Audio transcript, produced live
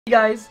Hey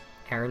guys,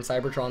 Aaron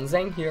Cybertron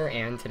Zhang here,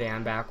 and today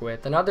I'm back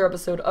with another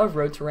episode of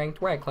Road to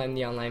Ranked, where I climb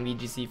the online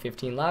VGC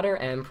 15 ladder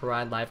and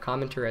provide live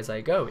commentary as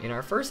I go, in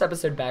our first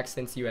episode back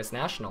since US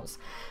Nationals.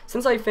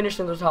 Since I finished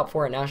in the top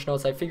 4 at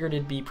Nationals, I figured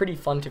it'd be pretty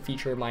fun to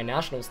feature my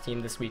Nationals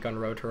team this week on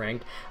Road to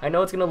Ranked. I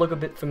know it's going to look a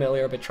bit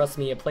familiar, but trust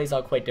me, it plays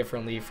out quite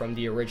differently from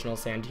the original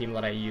Sand team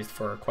that I used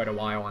for quite a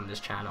while on this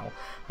channel.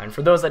 And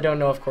for those that don't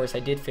know, of course, I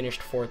did finish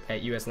 4th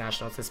at US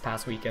Nationals this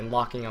past weekend,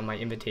 locking on my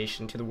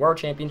invitation to the World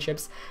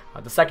Championships,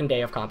 the second day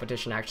of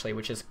competition actually,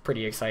 which is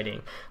pretty exciting.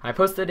 I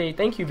posted a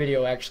thank you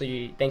video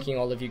actually thanking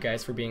all of you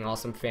guys for being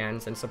awesome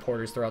fans and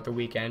supporters throughout the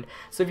weekend,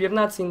 so if you have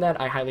not seen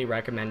that, I highly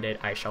recommend it.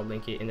 I shall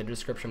link it in the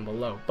description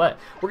below. But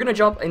we're going to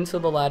jump into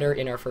the ladder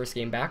in our first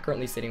game back,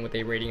 currently sitting with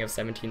a rating of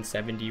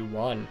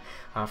 1771.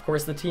 Of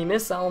course, the team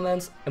is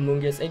Salamence,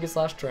 Amoonguss,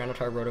 Aegislash,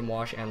 Tyranitar, Rotom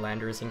Wash, and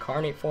Landorus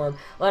Incarnate form.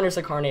 Landorus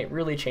Incarnate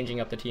really changing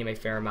up the team a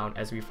fair amount,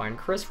 as we find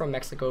Chris from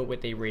Mexico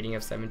with a rating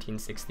of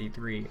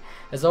 1763.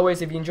 As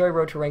always, if you enjoy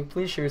Road to Rank,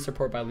 please show your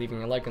support by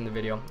leaving a like on the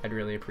video. I'd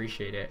really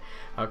appreciate it.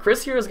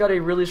 Chris here has got a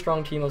really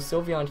strong team of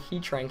Sylveon,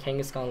 Heatran,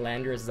 Kangaskhan,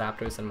 Landorus,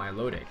 Zapdos, and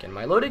Milotic. And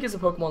Milotic is a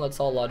Pokemon that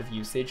saw a lot of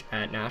usage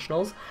at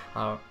Nationals,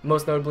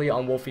 most notably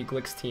on Wolfie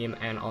Glick's team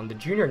and on the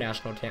Junior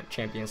National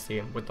Champions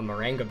team with the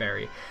Moringa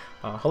Berry.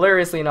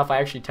 Hilariously enough, I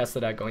actually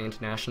tested that going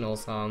into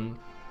Nationals.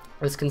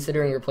 I was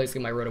considering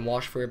replacing my Rotom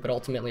Wash for it, but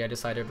ultimately I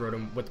decided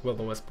Rotom with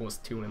Will-O-Wisp was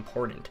too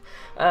important.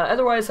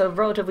 Otherwise, a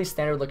relatively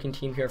standard looking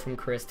team here from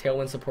Chris,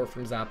 Tailwind support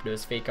from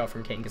Zapdos, Fake Out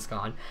from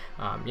Kangaskhan.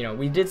 You know,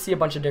 we did see a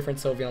bunch of different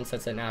Sylveon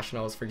sets at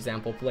Nationals, for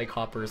example, Blake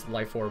Hopper's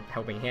Life Orb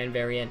Helping Hand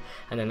variant,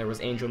 and then there was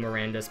Angel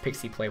Miranda's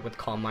Pixie Play with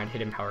Calm Mind,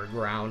 Hidden Power,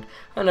 Ground,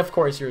 and of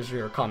course here's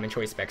your common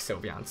choice spec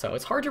Sylveon, so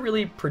it's hard to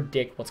really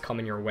predict what's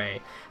coming your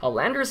way.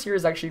 Landorus here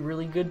is actually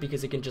really good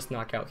because it can just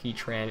knock out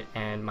Heatran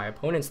and my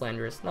opponent's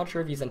Landorus. Not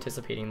sure if he's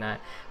anticipating that.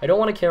 I don't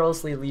want to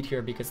carelessly lead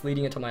here because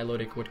leading into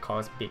Milotic would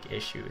cause big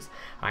issues.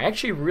 I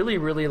actually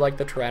really like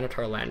the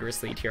Tyranitar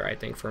Landorus lead here, I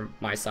think, from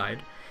my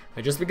side.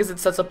 Just because it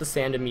sets up the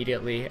sand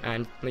immediately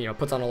and, you know,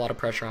 puts on a lot of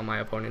pressure on my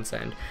opponent's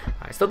end.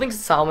 I still think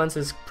Salamence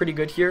is pretty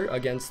good here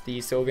against the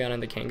Sylveon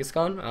and the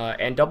Kangaskhan,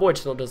 and Double Edge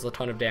still does a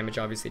ton of damage,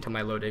 obviously, to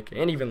Milotic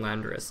and even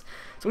Landorus.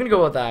 So I'm going to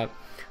go with that.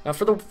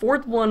 For the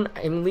fourth one,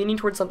 I'm leaning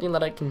towards something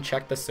that I can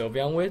check the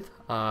Sylveon with.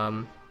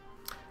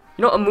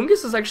 You know,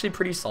 Amoonguss is actually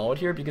pretty solid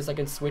here because I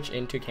can switch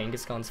into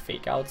Kangaskhan's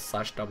Fake Outs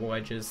 / Double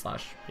Edges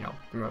 / you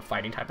know,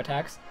 fighting type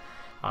attacks.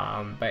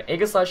 But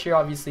Aegislash here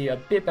obviously a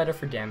bit better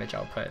for damage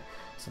output.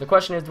 So the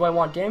question is, do I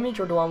want damage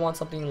or do I want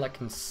something that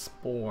can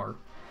Spore?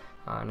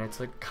 And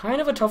it's a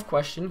kind of a tough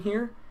question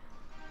here,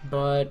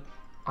 but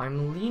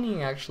I'm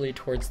leaning actually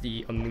towards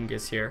the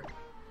Amoonguss here.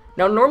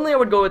 Now normally I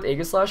would go with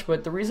Aegislash,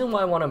 but the reason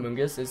why I want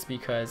Amoonguss is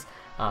because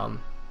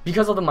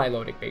of the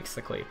Milotic,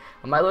 basically.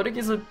 Milotic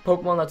is a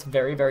Pokemon that's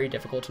very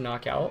difficult to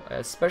knock out,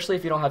 especially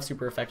if you don't have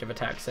super effective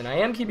attacks. And I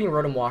am keeping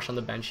Rotom Wash on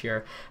the bench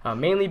here,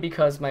 mainly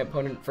because my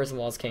opponent, first of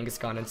all, is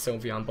Kangaskhan and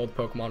Sylveon, both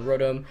Pokemon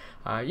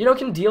Rotom, you know,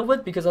 can deal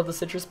with because of the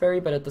Citrus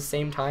Berry, but at the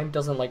same time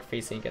doesn't like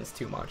facing against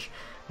too much.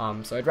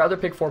 So I'd rather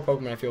pick 4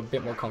 Pokemon I feel a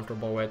bit more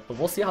comfortable with, but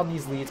we'll see how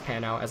these leads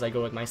pan out as I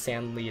go with my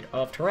Sand lead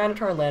of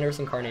Tyranitar and Landorus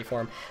Incarnate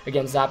form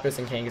against Zapdos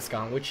and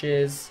Kangaskhan, which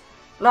is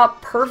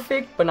not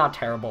perfect, but not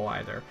terrible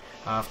either.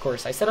 Of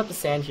course, I set up the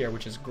Sand here,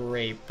 which is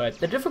great, but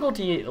the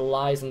difficulty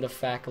lies in the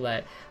fact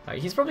that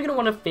he's probably going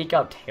to want to Fake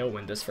Out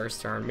Tailwind this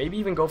first turn, maybe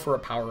even go for a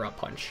Power-Up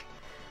Punch.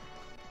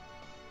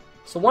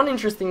 So one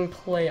interesting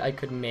play I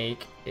could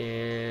make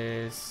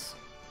is...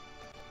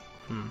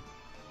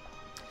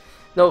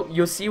 No,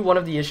 you'll see one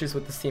of the issues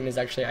with this team is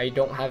actually I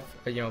don't have,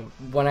 you know,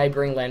 when I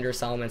bring Landorus,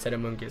 Salamence, and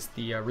Amoonguss,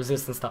 the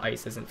resistance to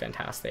ice isn't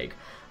fantastic.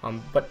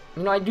 But,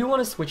 you know, I do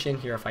want to switch in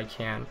here if I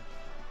can.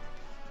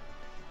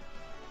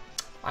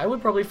 I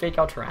would probably Fake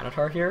Out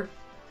Tyranitar here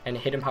and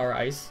Hidden Power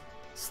Ice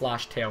 /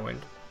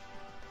 Tailwind.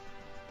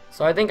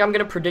 So I think I'm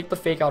going to predict the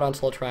Fake Out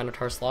onto a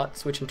Tyranitar slot,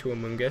 switch into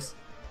Amoonguss,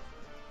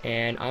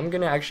 and I'm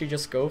going to actually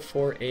just go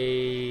for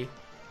a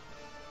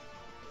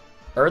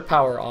Earth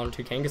Power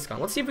onto Kangaskhan.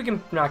 Let's see if we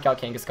can knock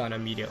out Kangaskhan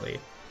immediately.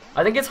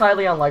 I think it's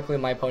highly unlikely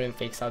my opponent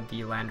fakes out the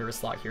Landorus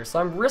slot here, so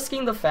I'm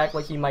risking the fact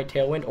like he might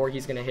Tailwind or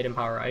he's going to Hidden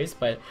Power Ice,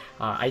 but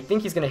I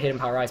think he's going to Hidden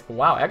Power Ice. But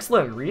wow,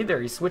 excellent read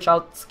there. He switched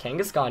out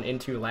Kangaskhan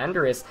into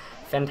Landorus.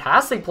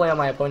 Fantastic play on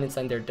my opponent's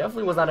end there.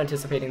 Definitely was not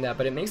anticipating that,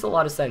 but it makes a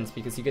lot of sense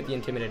because you get the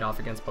Intimidate off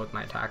against both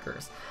my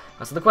attackers.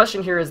 So the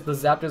question here is,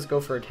 does Zapdos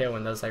go for a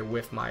Tailwind as I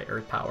whiff my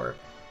Earth Power?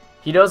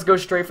 He does go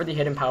straight for the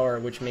Hidden Power,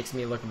 which makes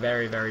me look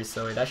very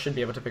silly. That should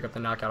be able to pick up the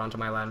knockout onto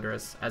my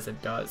Landorus, as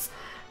it does.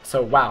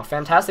 So wow,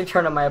 fantastic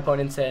turn on my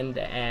opponent's end,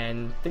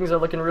 and things are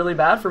looking really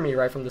bad for me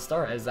right from the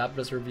start as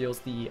Zapdos reveals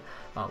the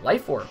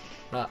Life Orb,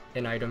 not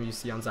an item you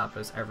see on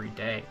Zapdos every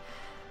day.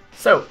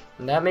 So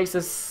that makes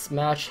this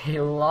match a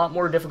lot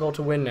more difficult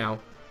to win now.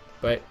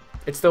 but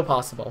it's still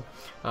possible.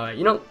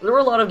 You know, there were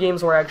a lot of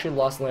games where I actually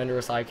lost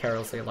Landorus Eye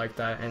carelessly like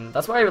that, and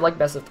that's why I would like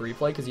best of 3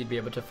 play, because you'd be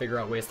able to figure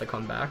out ways to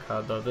come back,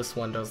 though this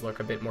one does look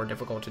a bit more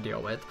difficult to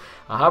deal with.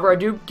 However, I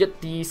do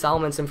get the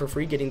Salamence in for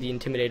free, getting the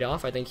Intimidate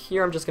off. I think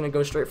here I'm just going to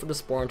go straight for the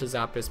Spore onto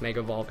Zapdos, Mega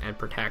Evolve, and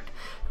Protect.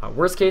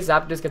 Worst case,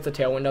 Zapdos gets a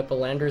Tailwind up, but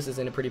Landorus is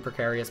in a pretty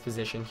precarious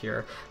position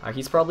here.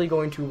 He's probably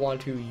going to want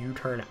to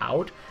U-turn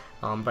out.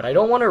 But I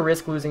don't want to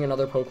risk losing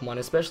another Pokemon,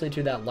 especially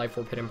to that Life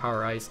Orb Hidden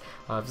Power Ice.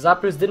 If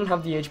Zapdos didn't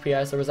have the HP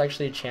Ice, there was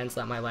actually a chance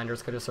that my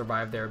Landorus could have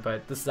survived there,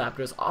 but this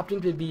Zapdos opting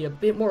to be a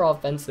bit more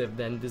offensive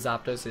than the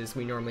Zapdos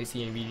we normally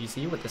see in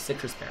VGC with the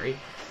Citrus Berry.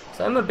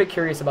 So I'm a bit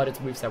curious about its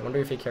moveset. I wonder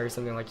if it carries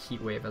something like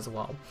Heat Wave as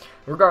well.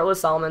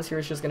 Regardless, Salamence here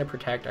is just going to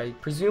Protect. I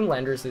presume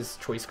Landorus is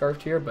Choice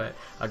Scarfed here, but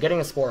getting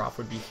a Spore off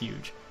would be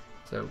huge.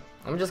 So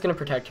I'm just going to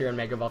Protect here and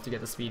Mega Evolve to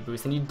get the speed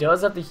boost, and he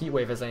does have the Heat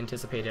Wave as I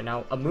anticipated.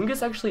 Now,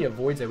 Amoonguss actually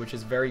avoids it, which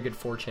is very good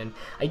fortune.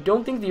 I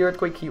don't think the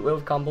Earthquake Heat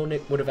Wave combo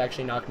would have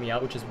actually knocked me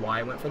out, which is why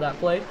I went for that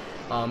play.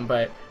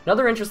 But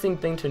another interesting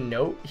thing to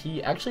note,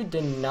 he actually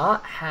did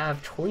not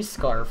have Choice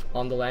Scarf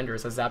on the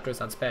Landorus as Zapdos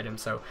outsped him,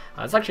 so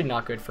it's actually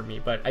not good for me.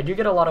 But I do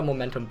get a lot of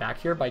momentum back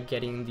here by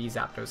getting the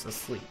Zapdos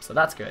asleep, so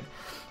that's good.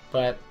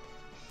 But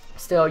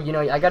still, you know,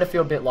 I gotta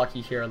feel a bit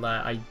lucky here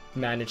that I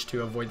managed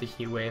to avoid the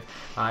Heat Wave.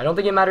 I don't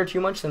think it mattered too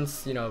much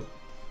since, you know,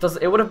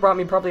 it would have brought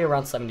me probably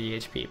around 70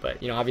 HP,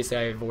 but, you know, obviously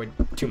I avoid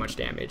too much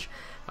damage.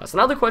 So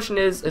now the question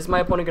is my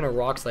opponent going to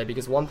Rock Slide?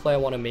 Because one play I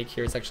want to make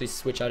here is actually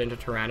switch out into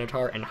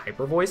Tyranitar and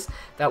Hyper Voice.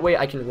 That way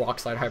I can Rock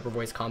Slide Hyper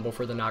Voice combo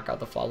for the knockout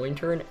the following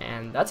turn,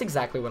 and that's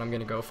exactly what I'm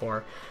going to go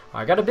for.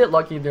 I got a bit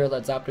lucky there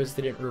that Zapdos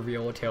didn't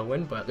reveal a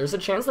Tailwind, but there's a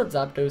chance that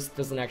Zapdos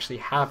doesn't actually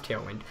have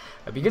Tailwind.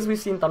 Because we've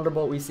seen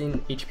Thunderbolt, we've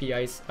seen HP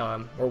Ice,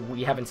 or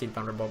we haven't seen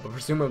Thunderbolt, but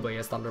presumably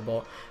as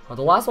Thunderbolt.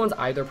 The last one's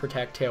either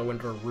Protect,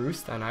 Tailwind, or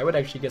Roost, and I would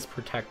actually guess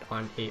Protect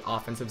on a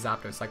offensive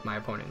Zapdos like my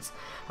opponent's.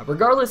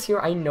 Regardless here,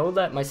 I know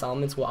that my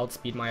Salamence will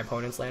outspeed my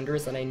opponent's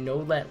Landorus, and I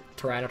know that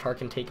Tyranitar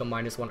can take a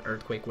 -1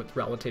 Earthquake with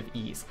relative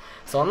ease.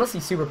 So unless he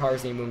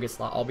superpowers the Amoonguss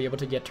slot, I'll be able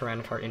to get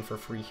Tyranitar in for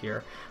free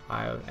here.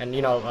 And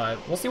you know,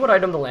 we'll see what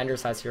item the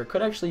Landorus has here. It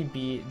could actually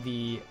be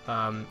the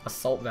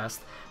Assault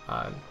Vest.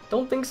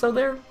 Don't think so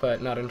there,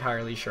 but not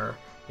entirely sure.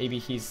 Maybe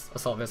he's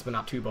Assault Vest, but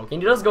not too bulky.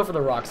 And he does go for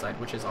the Rock Slide,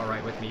 which is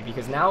alright with me,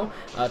 because now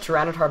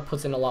Tyranitar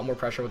puts in a lot more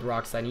pressure with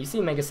Rock Slide. And you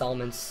see Mega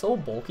Salamence so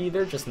bulky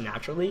there, just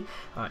naturally,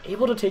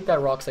 able to take that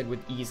Rock Slide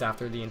with ease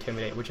after the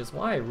Intimidate, which is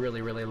why I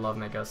really, really love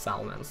Mega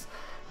Salamence.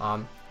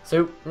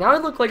 So now I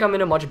look like I'm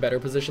in a much better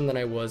position than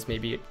I was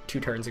maybe 2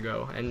 turns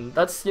ago, and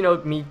that's, you know,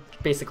 me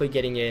basically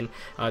getting in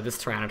this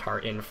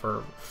Tyranitar in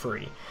for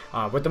free.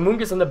 With the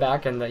Amoonguss in the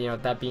back and, you know,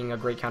 that being a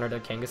great counter to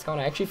Kangaskhan,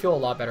 I actually feel a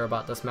lot better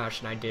about this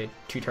match than I did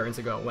 2 turns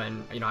ago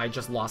when, you know, I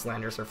just lost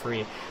Landorus for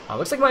free.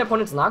 Looks like my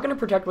opponent's not going to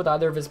Protect with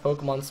either of his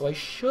Pokemon, so I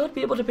should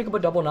be able to pick up a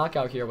double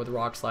knockout here with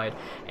Rock Slide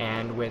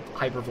and with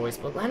Hyper Voice,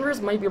 but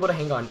Landorus might be able to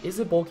hang on. Is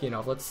it bulky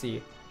enough? Let's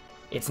see.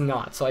 It's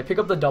not, so I pick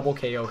up the double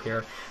KO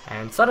here,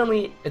 and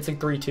suddenly it's a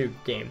 3-2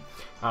 game.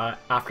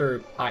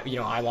 After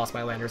I lost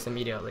my Landorus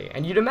immediately,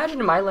 and you'd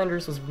imagine my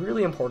Landorus was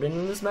really important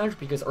in this match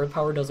because Earth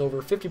Power does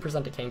over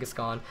 50% to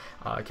Kangaskhan.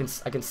 I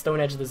can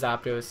Stone Edge the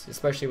Zapdos,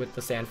 especially with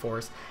the Sand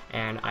Force,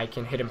 and I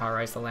can Hidden Power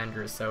Ice the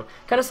Landorus. So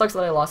kind of sucks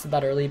that I lost it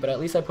that early, but at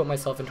least I put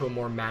myself into a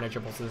more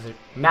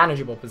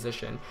manageable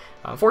position.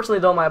 Unfortunately,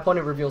 though, my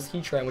opponent reveals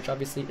Heatran, which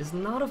obviously is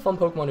not a fun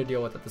Pokemon to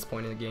deal with at this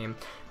point in the game,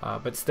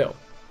 but still.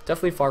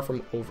 Definitely far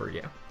from over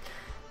yet.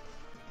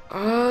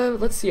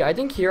 Let's see. I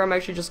think here I'm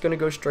actually just going to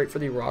go straight for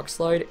the Rock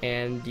Slide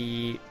and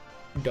the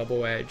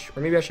Double Edge.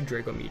 Or maybe I should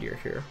Draco Meteor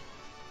here.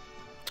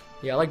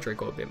 Yeah, I like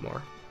Draco a bit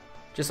more.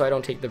 Just so I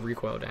don't take the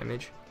recoil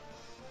damage.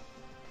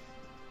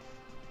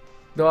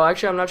 Though,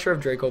 actually, I'm not sure if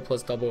Draco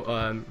plus double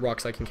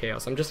Rock Slide can KO,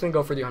 so I'm just going to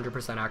go for the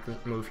 100%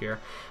 accurate move here.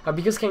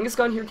 Because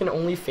Kangaskhan here can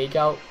only Fake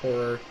Out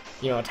or,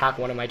 you know, attack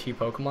one of my 2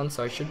 Pokemon,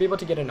 so I should be able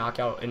to get a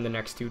knockout in the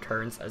next 2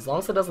 turns, as long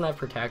as it doesn't have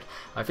Protect.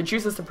 If it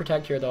chooses to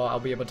Protect here, though, I'll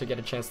be able to get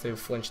a chance to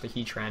flinch the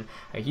Heatran.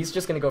 He's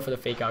just going to go for the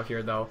Fake Out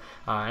here, though.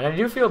 And I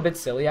do feel a bit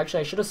silly,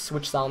 actually. I should have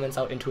switched Salamence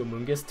out into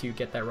Amoonguss to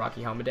get that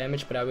Rocky Helmet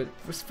damage, but I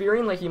was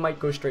fearing like he might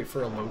go straight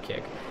for a low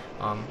kick.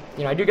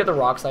 You know, I do get the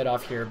Rock Slide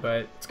off here,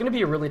 but it's going to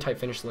be a really tight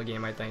finish to the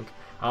game, I think.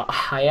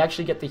 I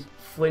actually get the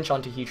flinch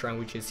onto Heatran,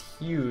 which is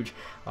huge.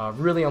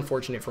 Really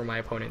unfortunate for my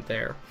opponent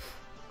there.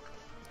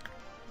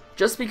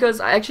 Just because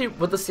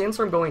with the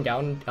Sandstorm going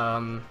down,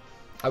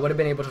 I would have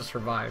been able to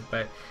survive,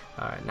 but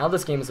now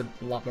this game is a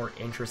lot more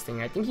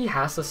interesting. I think he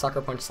has to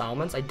Sucker Punch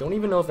Salamence. I don't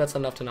even know if that's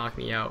enough to knock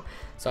me out.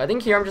 So I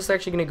think here I'm just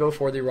actually going to go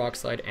for the Rock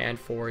Slide and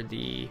for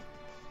the...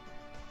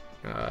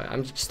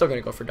 I'm still going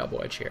to go for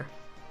Double Edge here.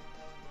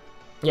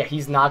 Yeah,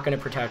 he's not going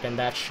to Protect, and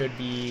that should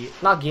be...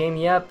 not game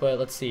yet, but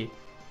let's see.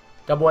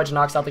 Double Edge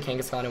knocks out the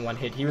Kangaskhan in one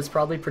hit. He was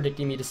probably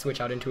predicting me to switch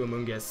out into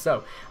Amoonguss.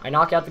 So I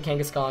knock out the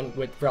Kangaskhan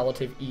with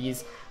relative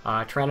ease.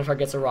 Tyranitar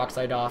gets a Rock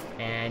Slide off,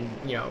 and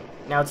you know,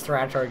 now it's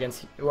Tyranitar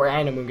against,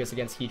 and Amoonguss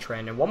against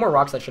Heatran, and one more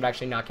Rock Slide should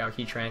actually knock out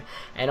Heatran.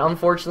 And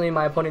unfortunately,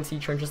 my opponent's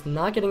Heatran just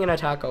not getting an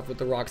attack off with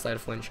the Rock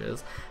Slide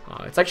flinches.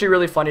 It's actually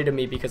really funny to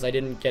me because I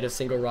didn't get a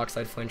single Rock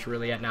Slide flinch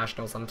really at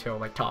Nationals until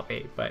like top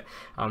 8. But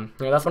you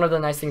know, that's one of the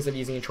nice things of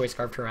using a Choice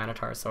Scarf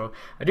Tyranitar. So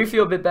I do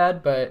feel a bit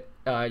bad, but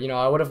you know,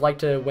 I would have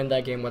liked to win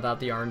that game without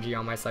the RNG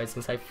on my side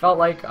since I felt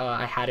like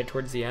I had it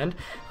towards the end.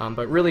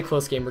 But really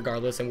close game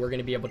regardless, and we're going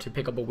to be able to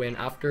pick up a win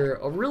after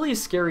a really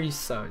scary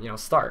you know,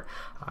 start.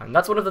 And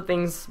that's one of the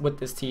things with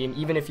this team.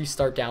 Even if you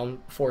start down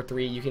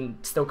 4-3, you can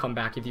still come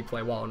back if you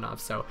play well enough.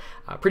 So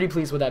pretty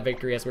pleased with that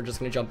victory, as we're just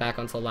going to jump back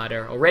onto the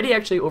ladder. Already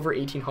actually over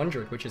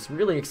 1800, which is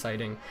really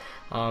exciting.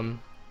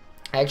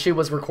 I actually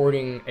was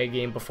recording a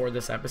game before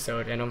this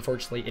episode, and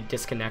unfortunately it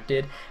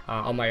disconnected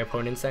on my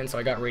opponent's end, so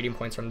I got rating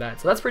points from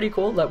that. So that's pretty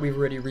cool that we've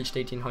already reached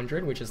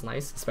 1800, which is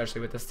nice,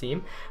 especially with this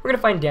team. We're going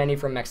to find Danny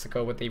from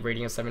Mexico with a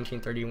rating of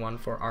 1731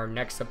 for our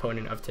next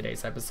opponent of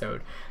today's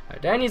episode.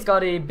 Danny's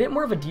got a bit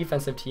more of a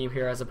defensive team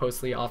here as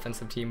opposed to the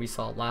offensive team we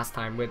saw last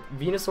time, with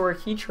Venusaur,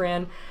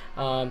 Heatran,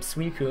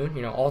 Suicune,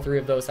 you know, all three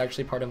of those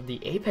actually part of the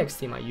Apex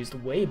team I used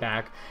way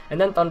back,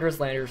 and then Thunders,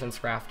 Landers, and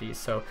Scrafties.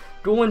 So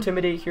dual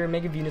Intimidate here,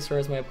 Mega Venusaur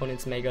as my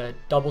opponent's Mega,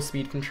 double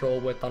speed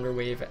control with Thunder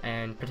Wave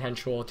and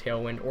potential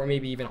Tailwind, or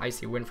maybe even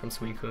Icy Wind from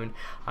Suicune,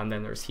 and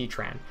then there's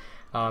Heatran.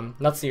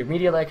 Let's see,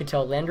 immediately I could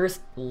tell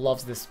Landers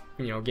loves this,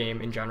 you know,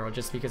 game in general,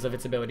 just because of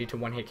its ability to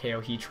one-hit KO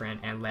Heatran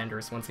and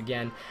Landers once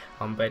again,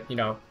 but, you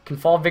know, can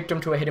fall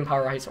victim to a hidden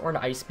Power Ice or an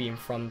Ice Beam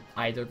from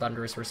either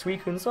Thunders or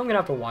Suicune, so I'm gonna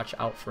have to watch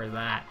out for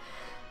that.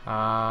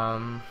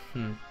 I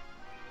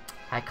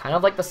kind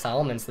of like the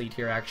Salaman's lead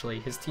here,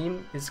 actually. His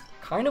team is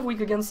kind of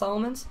weak against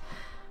Salaman's.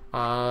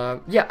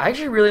 Yeah, I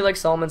actually really like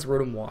Solomon's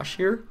Rotom Wash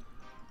here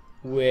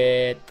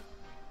with...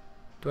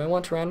 Do I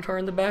want Tyranitar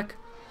in the back?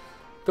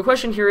 The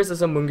question here is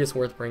Amoonguss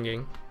worth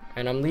bringing?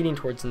 And I'm leaning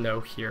towards no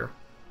here.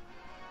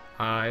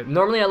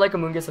 Normally I like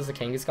Amoonguss as a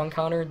Kangaskhan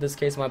counter. In this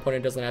case, my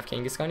opponent doesn't have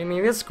Kangaskhan. I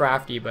mean, it's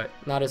Scrafty, but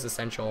not as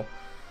essential.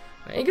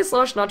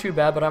 Aegislash, not too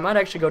bad, but I might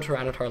actually go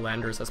Tyranitar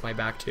Landers as my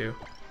back too.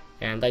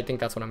 And I think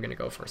that's what I'm going to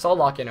go for. So I'll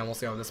lock in and we'll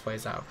see how this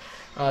plays out.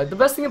 The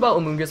best thing about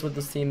Amoonguss with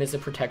this team is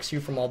it protects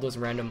you from all those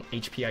random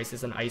HP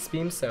Ices and Ice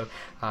Beams. So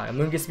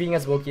Amoonguss, being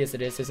as bulky as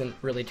it is, isn't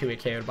really too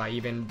KO'd by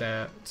even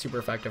the super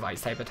effective Ice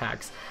type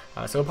attacks.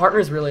 So it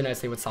partners really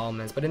nicely with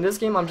Salamence. But in this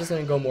game, I'm just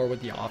going to go more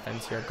with the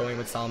offense here, going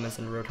with Salamence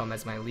and Rotom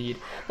as my lead.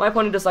 My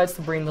opponent decides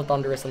to bring the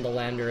Thundurus and the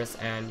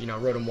Landorus, and, you know,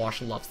 Rotom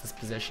Wash loves this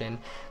position.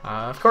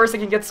 Of course, it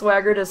can get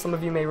swaggered, as some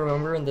of you may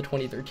remember, in the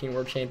 2013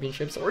 World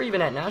Championships, or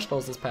even at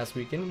Nationals this past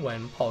weekend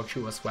when Paul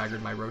Chua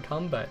swaggered my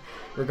Rotom, but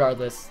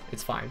regardless,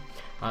 it's fine.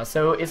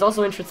 So it's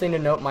also interesting to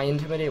note my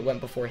Intimidate went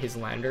before his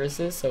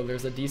Landorus's, so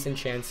there's a decent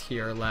chance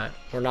here that,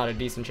 or not a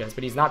decent chance,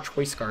 but he's not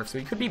Choice Scarf, so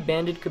he could be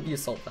Banded, could be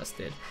Assault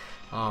Vested,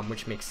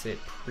 which makes it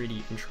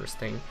pretty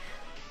interesting.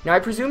 Now I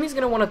presume he's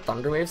going to want a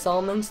Thunder Wave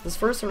Salamence. This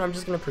first turn I'm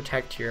just going to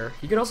protect here.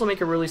 He could also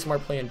make a really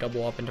smart play and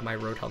double up into my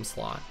Rotom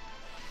slot.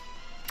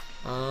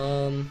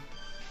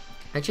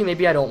 Actually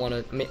maybe I don't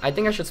want to, I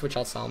think I should switch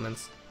out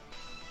Salamence.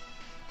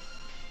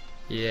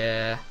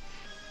 Yeah.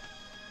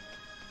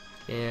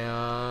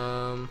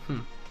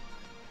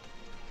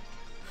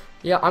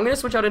 Yeah, I'm going to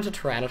switch out into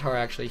Tyranitar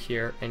actually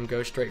here and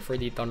go straight for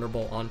the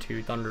Thunderbolt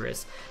onto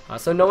Thundurus.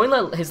 So knowing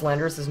that his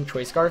Landorus isn't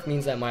Choice Scarf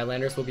means that my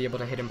Landorus will be able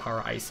to hit and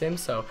Power Ice him.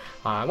 So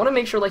I want to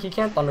make sure like he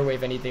can't Thunder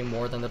Wave anything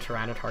more than the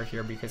Tyranitar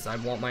here, because I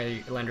want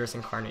my Landorus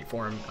Incarnate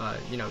form,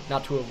 you know,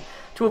 not to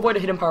avoid a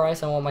hidden Power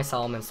Ice. I want my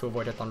Salamence to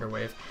avoid a Thunder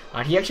Wave.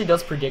 He actually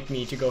does predict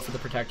me to go for the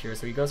Protect here,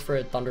 so he goes for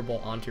a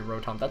Thunderbolt onto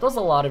Rotom. That does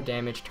a lot of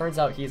damage. Turns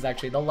out he's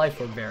actually the Life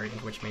Orb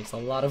variant, which makes a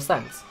lot of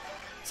sense.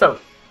 So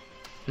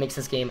makes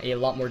this game a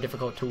lot more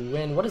difficult to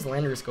win. What does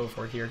Landorus go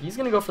for here? He's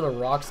going to go for the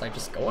Rock Slide,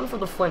 just going for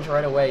the flinch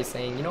right away,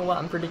 saying, you know what,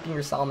 I'm predicting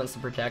your Salamence to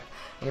protect.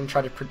 I'm going to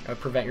try to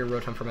prevent your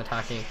Rotom from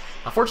attacking.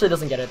 Fortunately, it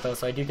doesn't get it, though,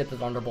 so I do get the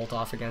Thunderbolt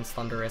off against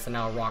Thundurus, and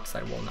now a Rock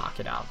Slide will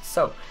knock it out.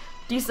 So,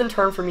 decent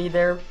turn for me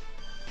there,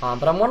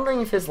 but I'm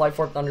wondering if his Life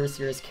Orb Thundurus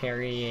here is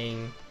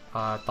carrying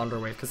Thunder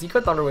Wave, because he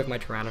could Thunder Wave my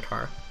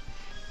Tyranitar.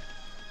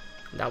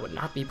 That would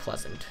not be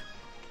pleasant.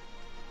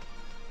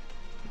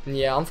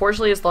 Yeah,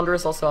 unfortunately, his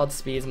Thundurus also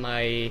outspeeds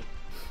my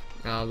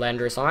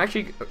Landorus, so I'm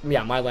actually,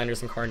 yeah, my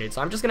Landorus Incarnate,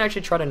 so I'm just going to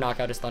actually try to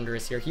knock out his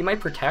Thundurus here. He might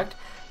protect,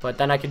 but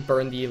then I could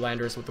burn the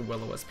Landorus with the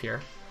Will-O-Wisp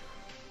here.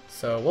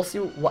 So we'll see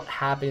what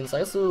happens. I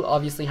also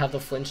obviously have the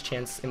flinch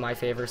chance in my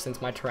favor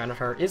since my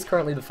Tyranitar is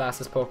currently the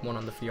fastest Pokemon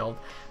on the field.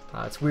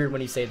 It's weird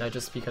when you say that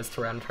just because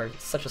Tyranitar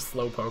is such a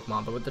slow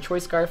Pokemon, but with the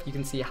Choice Scarf you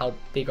can see how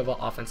big of an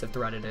offensive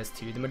threat it is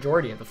to the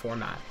majority of the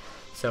format.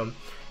 So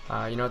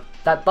you know,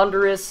 that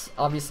Thundurus,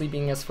 obviously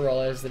being as feral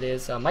as it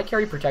is, might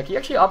carry Protect. He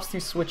actually opts to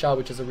switch out,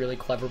 which is a really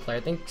clever play. I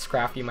think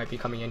Scrafty might be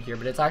coming in here,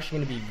 but it's actually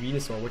going to be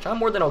Venusaur, which I'm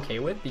more than okay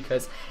with,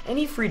 because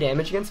any free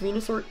damage against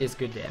Venusaur is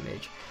good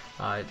damage.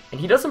 And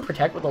he doesn't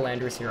protect with the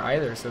Landorus here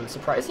either, so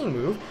surprising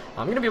move.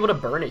 I'm going to be able to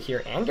burn it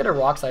here and get a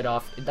Rock Slide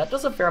off. That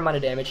does a fair amount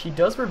of damage. He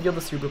does reveal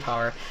the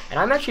superpower, and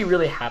I'm actually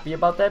really happy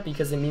about that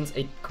because it means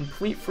a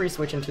complete free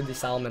switch into the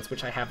Salamence,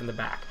 which I have in the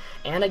back.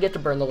 And I get to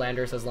burn the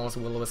Landorus as long as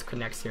Will-O-Wisp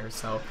connects here,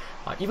 so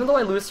even though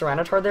I lose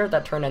Tyranitar there,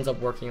 that turn ends up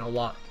working a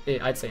lot,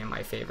 I'd say, in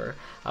my favor.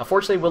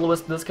 Fortunately,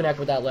 Will-O-Wisp does connect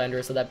with that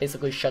Landorus, so that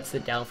basically shuts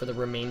it down for the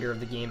remainder of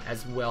the game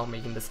as well,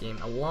 making this game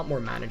a lot more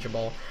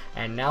manageable.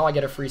 And now I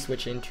get a free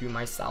switch into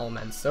my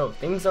Salamence, so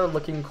things are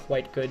looking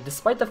quite good,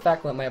 despite the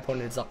fact that my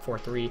opponent is up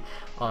 4-3.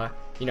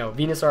 You know,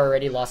 Venusaur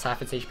already lost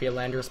half its HP,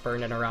 Landorus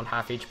burned and around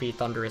half HP,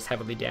 Thunder is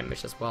heavily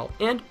damaged as well,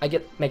 and I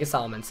get Mega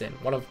Salamence in,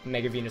 one of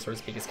Mega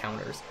Venusaur's biggest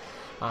counters.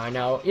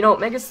 Now, you know,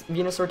 Mega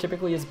Venusaur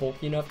typically is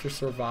bulky enough to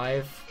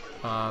survive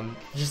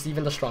just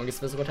even the strongest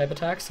physical type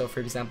attacks. So,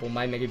 for example,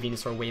 my Mega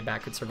Venusaur way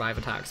back could survive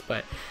attacks.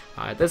 But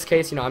in this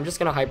case, you know, I'm just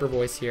going to Hyper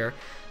Voice here.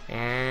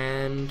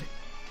 And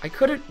I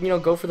could, you know,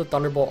 go for the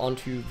Thunderbolt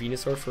onto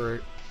Venusaur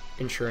for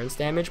insurance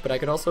damage. But I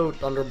could also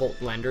Thunderbolt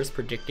Landorus,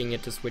 predicting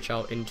it to switch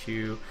out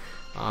into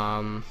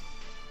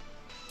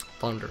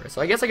Thunder.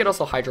 So I guess I could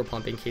also Hydro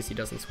Pump in case he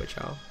doesn't switch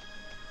out.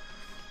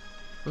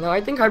 Now, I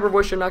think Hyper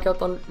Voice should knock out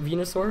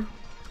Venusaur.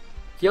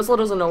 He also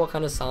doesn't know what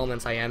kind of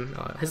Salamence I am.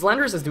 His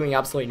Landorus is doing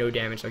absolutely no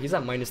damage, so he's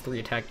at -3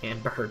 attack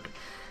and bird.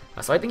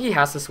 So I think he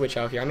has to switch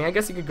out here. I mean, I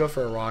guess he could go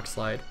for a Rock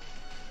Slide.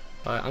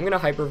 But I'm going to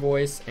Hyper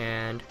Voice,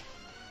 and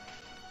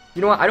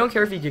you know what? I don't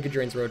care if he Giga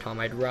Drains Rotom.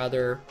 I'd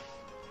rather...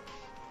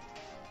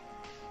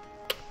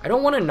 I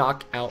don't want to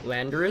knock out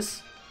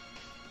Landorus,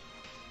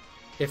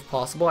 if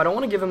possible. I don't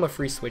want to give him a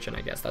free switch in,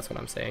 I guess. That's what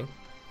I'm saying.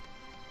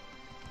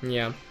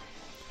 Yeah.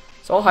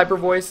 So I'll Hyper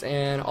Voice,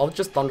 and I'll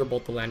just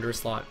Thunderbolt the Landorus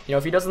slot. You know,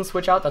 if he doesn't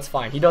switch out, that's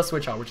fine. He does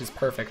switch out, which is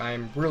perfect. I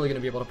am really going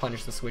to be able to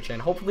punish the switch in.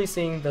 Hopefully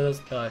seeing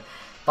the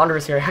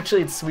Thunderous here.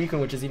 Actually, it's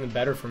Suicune, which is even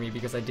better for me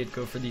because I did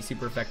go for the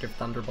super effective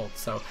Thunderbolt.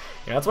 So,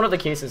 you know, that's one of the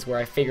cases where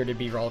I figured it'd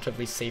be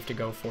relatively safe to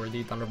go for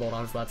the Thunderbolt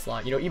onto that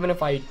slot. You know, even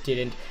if I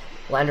didn't,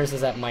 Landorus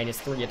is at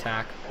 -3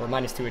 attack, or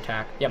 -2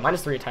 attack. Yeah,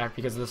 -3 attack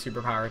because of the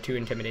superpower, 2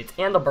 intimidates,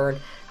 and the burn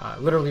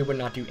literally would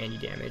not do any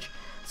damage.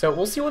 So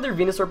we'll see whether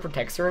Venusaur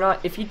protects or not.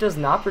 If he does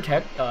not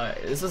protect,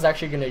 this is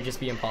actually going to just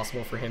be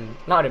impossible for him.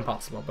 Not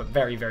impossible, but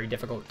very, very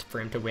difficult for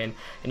him to win.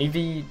 And if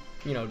he,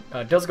 you know,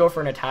 does go for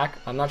an attack,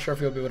 I'm not sure if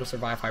he'll be able to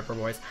survive Hyper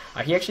Voice.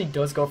 He actually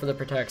does go for the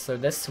protect, so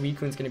this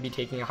Suicune's going to be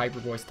taking a Hyper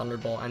Voice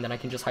Thunderbolt, and then I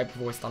can just Hyper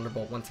Voice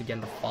Thunderbolt once again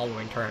the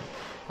following turn.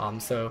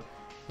 So,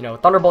 you know,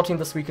 Thunderbolting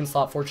the Suicune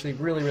slot,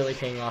 fortunately, really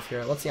paying off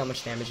here. Let's see how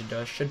much damage it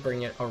does. Should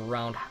bring it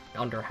around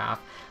under half.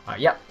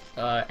 Yeah,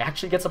 it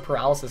actually gets a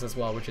Paralysis as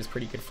well, which is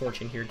pretty good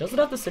fortune here. Does it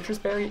have the Citrus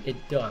Berry? It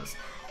does.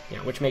 You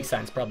know, which makes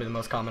sense. Probably the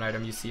most common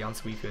item you see on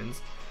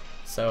Suicunes.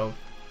 So,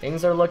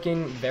 things are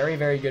looking very,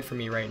 very good for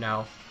me right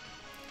now,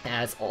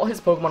 as all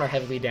his Pokemon are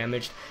heavily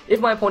damaged. If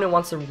my opponent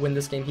wants to win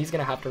this game, he's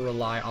going to have to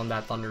rely on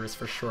that Thunderous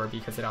for sure,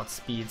 because it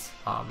outspeeds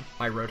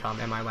my Rotom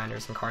and my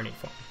Landorus Incarnate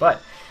form.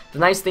 But the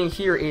nice thing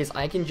here is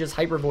I can just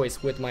Hyper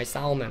Voice with my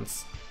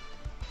Salamence.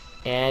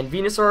 And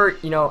Venusaur,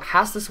 you know,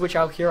 has to switch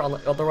out here,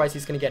 otherwise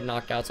he's going to get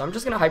knocked out. So I'm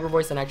just going to Hyper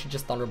Voice and actually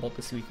just Thunderbolt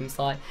the Suicune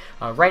slot.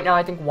 Right now,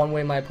 I think one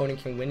way my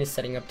opponent can win is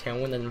setting up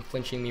Tailwind and then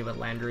flinching me with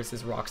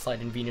Landorus' Rock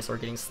Slide and Venusaur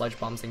getting Sludge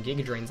Bombs and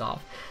Giga Drains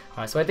off.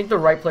 So I think the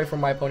right play for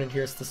my opponent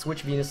here is to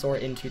switch Venusaur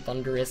into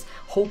Thundurus,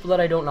 hope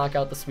that I don't knock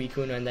out the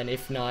Suicune, and then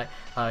if not,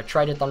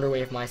 try to Thunder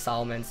Wave my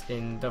Salamence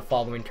in the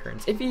following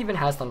turns. If he even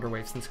has Thunder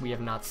Wave, since we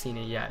have not seen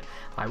it yet.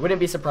 I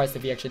wouldn't be surprised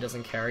if he actually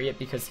doesn't carry it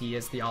because he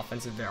is the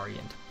offensive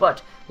variant,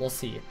 but we'll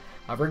see.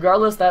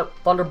 Regardless, that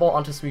Thunderbolt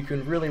onto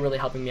Suicune really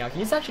helping me out.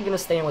 He's actually going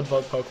to stay in with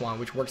both Pokemon,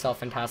 which works out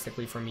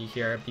fantastically for me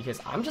here because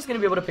I'm just going to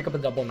be able to pick up a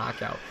double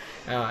knockout.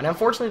 And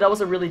unfortunately, that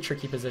was a really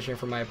tricky position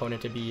for my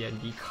opponent to be in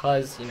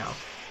because, you know,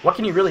 what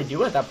can he really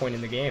do at that point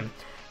in the game?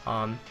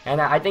 And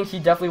I think he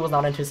definitely was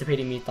not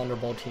anticipating me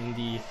Thunderbolting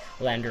the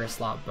Landorus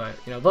slot, but,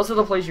 you know, those are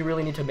the plays you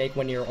really need to make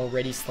when you're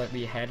already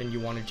slightly ahead and you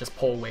want to just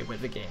pull away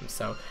with the game.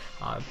 So,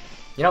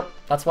 you know,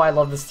 that's why I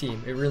love this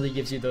team. It really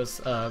gives you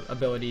those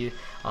ability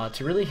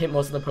to really hit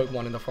most of the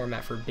Pokemon in the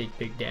format for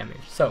big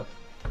damage. So,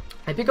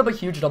 I pick up a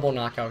huge double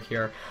knockout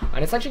here,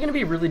 and it's actually going to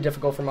be really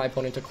difficult for my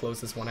opponent to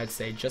close this one, I'd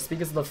say, just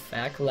because of the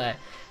fact that,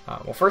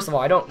 well, first of all,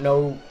 I don't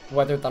know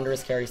whether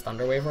Thundurus carries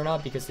Thunder Wave or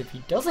not, because if he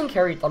doesn't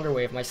carry Thunder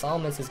Wave, my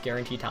Salamence is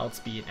guaranteed to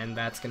outspeed, and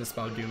that's going to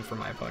spell doom for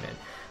my opponent.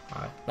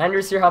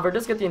 Landorus here, however,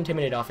 does get the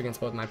Intimidate off against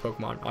both my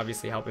Pokemon,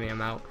 obviously helping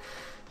him out.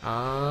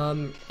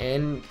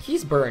 And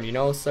he's burned, you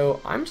know,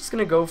 so I'm just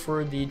going to go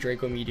for the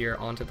Draco Meteor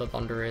onto the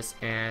Thundurus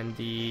and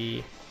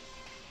the...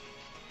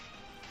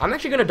 I'm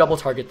actually going to double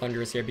target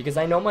Thundurus here because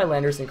I know my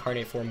Landorus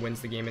Incarnate form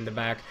wins the game in the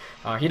back.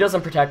 He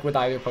doesn't protect with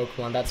either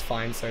Pokemon, that's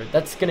fine, so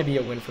that's going to be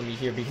a win for me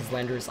here because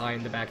Landorus Eye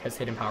in the back has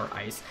Hidden Power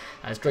Ice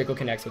as Draco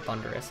connects with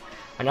Thundurus.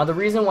 And now the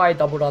reason why I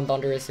doubled on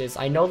Thundurus is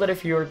I know that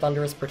if your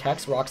Thundurus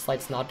protects, Rock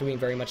Slide's not doing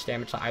very much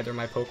damage to either of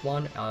my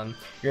Pokemon.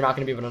 You're not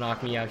going to be able to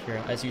knock me out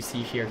here, as you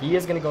see here. He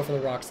is going to go for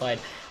the Rock Slide.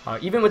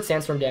 Even with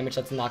Sandstorm damage,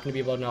 that's not going to be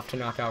able enough to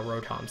knock out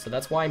Rotom, so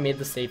that's why I made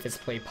the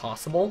safest play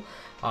possible.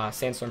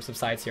 Sandstorm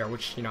subsides here,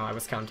 which, you know, I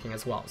was counting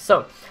as well. well.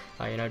 So,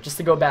 you know, just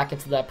to go back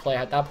into that play,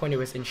 at that point it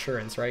was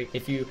insurance, right?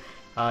 If you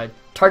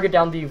target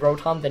down the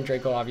Rotom, then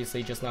Draco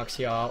obviously just knocks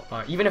you out.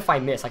 Even if I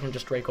miss, I can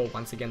just Draco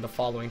once again the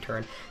following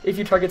turn. If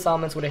you target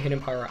Salamence with a Hidden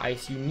Power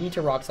Ice, you need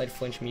to Rock Slide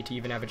flinch me to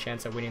even have a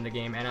chance at winning the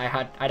game, and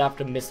I'd have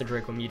to miss the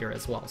Draco meter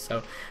as well.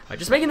 So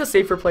just making the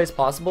safer plays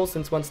possible,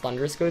 since once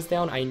Thundurus goes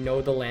down, I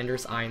know the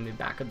Landorus Eye in the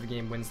back of the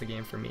game wins the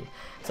game for me.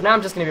 So now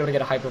I'm just going to be able to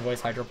get a Hyper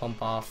Voice Hydro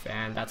Pump off,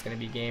 and that's going to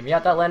be game. Yeah,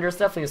 that Landorus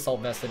definitely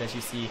Assault Vested, as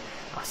you see.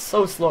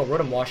 So slow,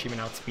 Rotom Wash even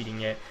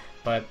outspeeding it,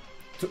 but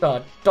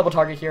double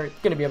target here,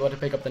 going to be able to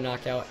pick up the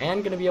knockout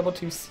and going to be able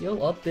to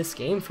seal up this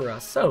game for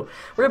us. So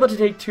we're able to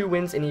take 2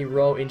 wins in a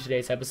row in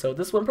today's episode.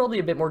 This one probably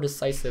a bit more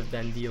decisive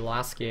than the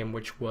last game,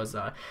 which was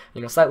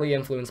you know, slightly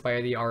influenced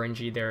by the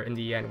RNG there in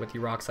the end with the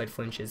Rock Slide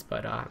flinches.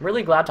 But I'm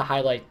really glad to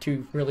highlight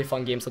 2 really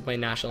fun games with my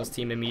Nationals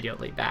team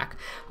immediately back.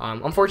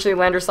 Unfortunately,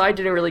 Landorus Eye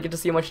didn't really get to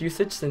see much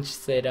usage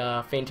since it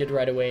fainted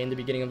right away in the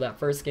beginning of that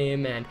first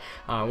game and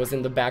was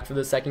in the back for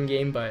the second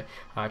game. But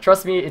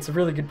trust me, it's a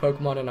really good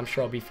Pokemon, and I'm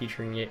sure I'll be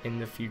featuring it in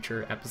the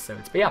future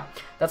episodes. But yeah,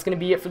 that's going to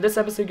be it for this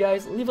episode,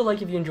 guys. Leave a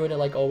like if you enjoyed it,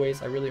 like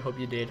always. I really hope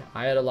you did.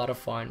 I had a lot of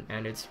fun,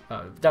 and it's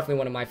definitely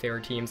one of my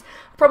favorite teams.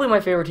 Probably my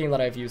favorite team that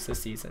I've used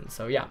this season.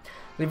 So yeah,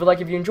 leave a like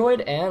if you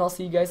enjoyed, and I'll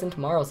see you guys in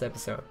tomorrow's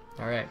episode.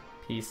 Alright,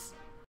 peace.